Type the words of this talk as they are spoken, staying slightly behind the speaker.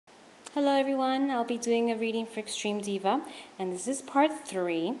Hello everyone, I'll be doing a reading for Extreme Diva, and this is part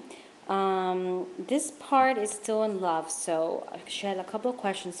 3. This part is still in love, so she had a couple of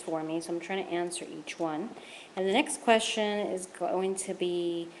questions for me, so I'm trying to answer each one. And the next question is going to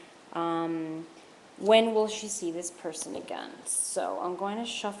be, when will she see this person again? So I'm going to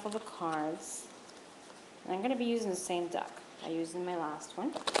shuffle the cards, and I'm going to be using the same deck I used in my last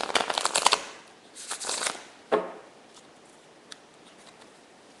one.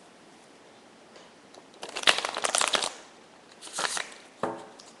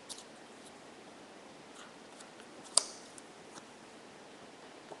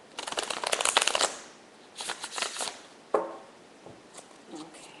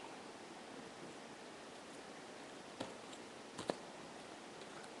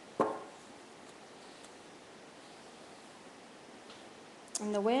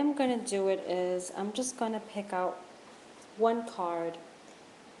 And the way I'm going to do it is I'm just going to pick out one card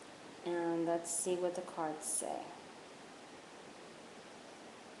and let's see what the cards say.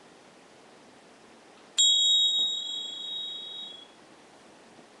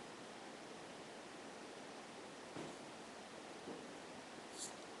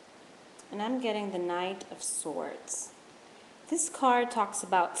 And I'm getting the Knight of Swords. This card talks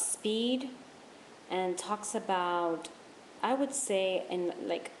about speed and talks about, I would say, and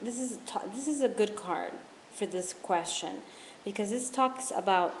like this is a good card for this question because this talks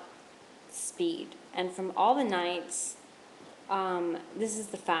about speed, and from all the knights, this is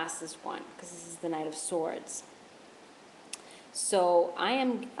the fastest one because this is the Knight of Swords. So I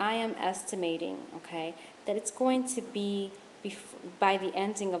am estimating, okay, that it's going to be by the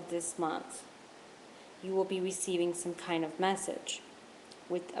ending of this month. You will be receiving some kind of message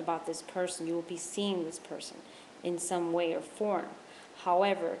about this person. You will be seeing this person in some way or form.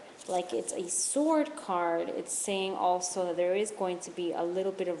 However, like it's a sword card, it's saying also that there is going to be a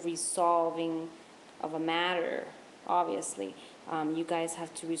little bit of resolving of a matter. Obviously, you guys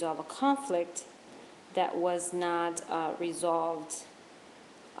have to resolve a conflict that was not resolved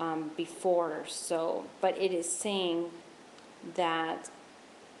before. So, but it is saying that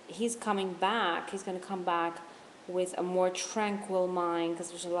he's coming back. He's going to come back with a more tranquil mind because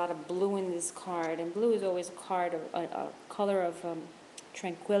there's a lot of blue in this card, and blue is always a card of a color of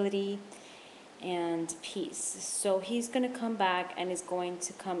tranquility and peace. So he's going to come back and is going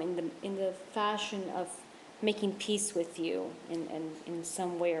to come in the fashion of making peace with you in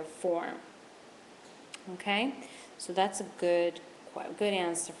some way or form. Okay, so that's a good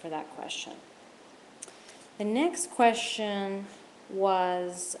answer for that question. The next question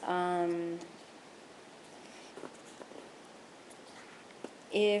was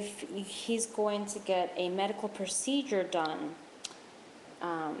if he's going to get a medical procedure done.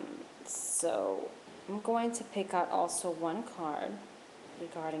 So I'm going to pick out also one card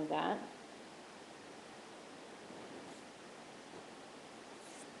regarding that.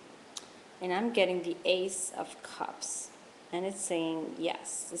 And I'm getting the Ace of Cups. And it's saying,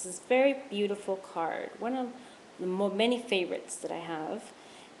 yes, this is a very beautiful card. One of the many favorites that I have.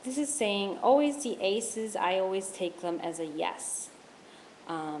 This is saying, always the aces, I always take them as a yes.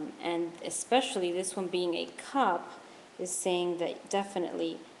 And especially this one being a cup is saying that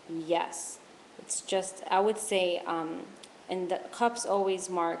definitely yes. It's just, I would say, and the cups always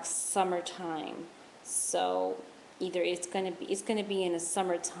marks summertime. So either it's going to be in a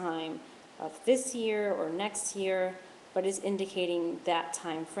summertime of this year or next year, but it's indicating that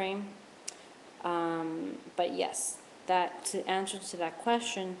time frame. But yes, that to answer to that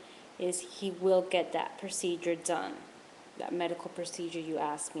question is he will get that procedure done, that medical procedure you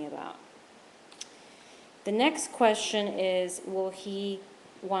asked me about. The next question is, will he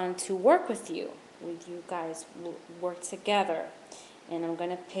want to work with you? Will you guys work together? And I'm going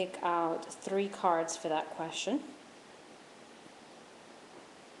to pick out 3 cards for that question.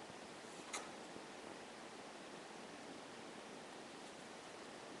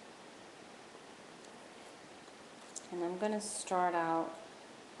 And I'm going to start out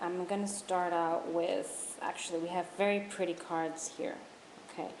with, actually we have very pretty cards here.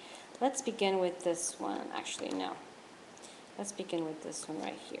 Okay, let's begin with this one. Actually, no. Let's begin with this one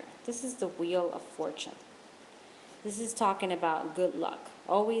right here. This is the Wheel of Fortune. This is talking about good luck.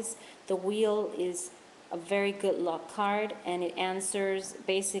 Always the wheel is a very good luck card, and it answers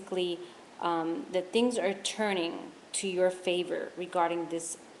basically that things are turning to your favor regarding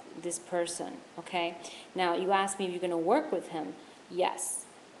this person. Okay, now you asked me if you're going to work with him. Yes,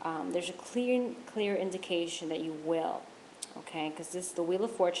 there's a clear indication that you will. Okay, because the Wheel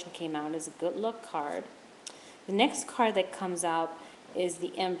of Fortune came out as a good luck card. The next card that comes out is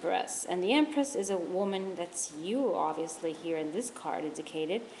the Empress. And the Empress is a woman, that's you obviously here in this card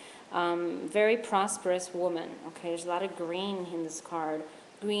indicated. Very prosperous woman, okay? There's a lot of green in this card.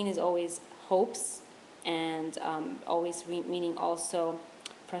 Green is always hopes and always meaning also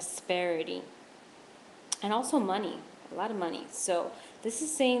prosperity and also money, a lot of money. So this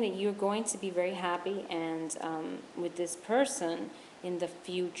is saying that you're going to be very happy and with this person in the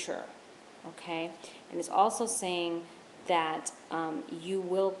future, okay? And it's also saying that you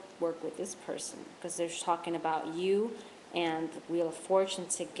will work with this person because they're talking about you and the Wheel of Fortune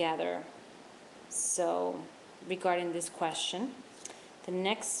together. So regarding this question, the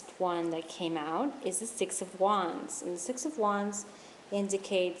next one that came out is the Six of Wands. And the Six of Wands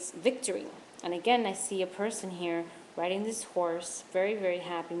indicates victory. And again, I see a person here riding this horse, very, very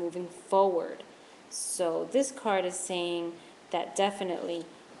happy, moving forward. So this card is saying that definitely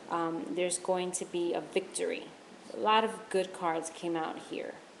there's going to be a victory. A lot of good cards came out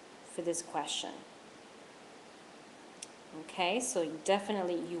here for this question. Okay, so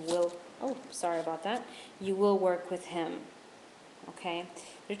definitely you will, oh, sorry about that, you will work with him. Okay,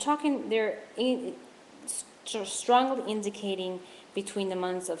 they're strongly indicating between the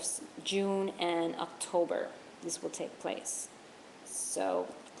months of June and October this will take place. So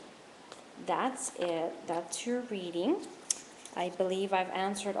that's it. That's your reading. I believe I've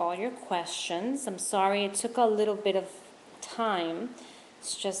answered all your questions. I'm sorry it took a little bit of time.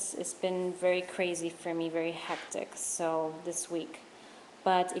 It's been very crazy for me, very hectic, so this week.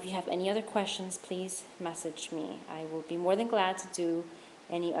 But if you have any other questions, please message me. I will be more than glad to do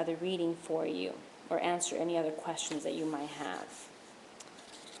any other reading for you or answer any other questions that you might have.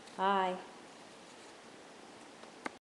 Bye.